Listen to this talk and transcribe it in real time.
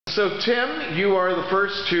So Tim, you are the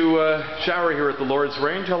first to shower here at the Lord's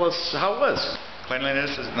Rain. Tell us how it was.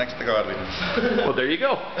 Cleanliness is next to godliness. Well, there you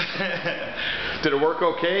go. Did it work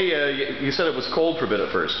okay? You said it was cold for a bit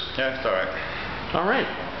at first. Yeah, it's alright. All right.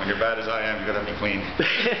 When you're bad as I am, you gotta be clean.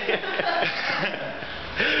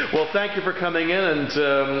 Well, thank you for coming in, and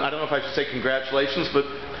I don't know if I should say congratulations, but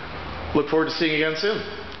look forward to seeing you again soon.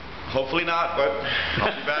 Hopefully not, but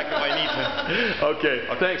I'll be back if I need to. Okay.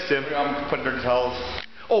 Thanks, Tim. I'm putting dirty towels.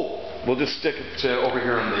 Oh, we'll just stick it over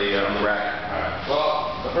here on the rack. Alright.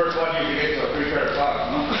 Well, the first one usually gets a free pair of socks,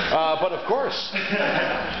 no? But of course.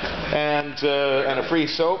 And a free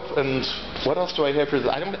soap. And what else do I have here?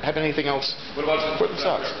 I don't have anything else. What about the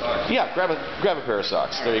socks? Yeah, grab a pair of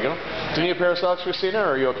socks. There you go. Do you need a pair of socks, Christina,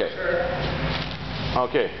 or are you okay? Sure.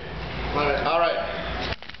 Okay. All right.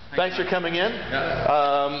 Thanks for coming in.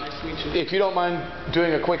 Yeah. If you don't mind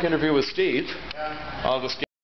doing a quick interview with Steve, I'll just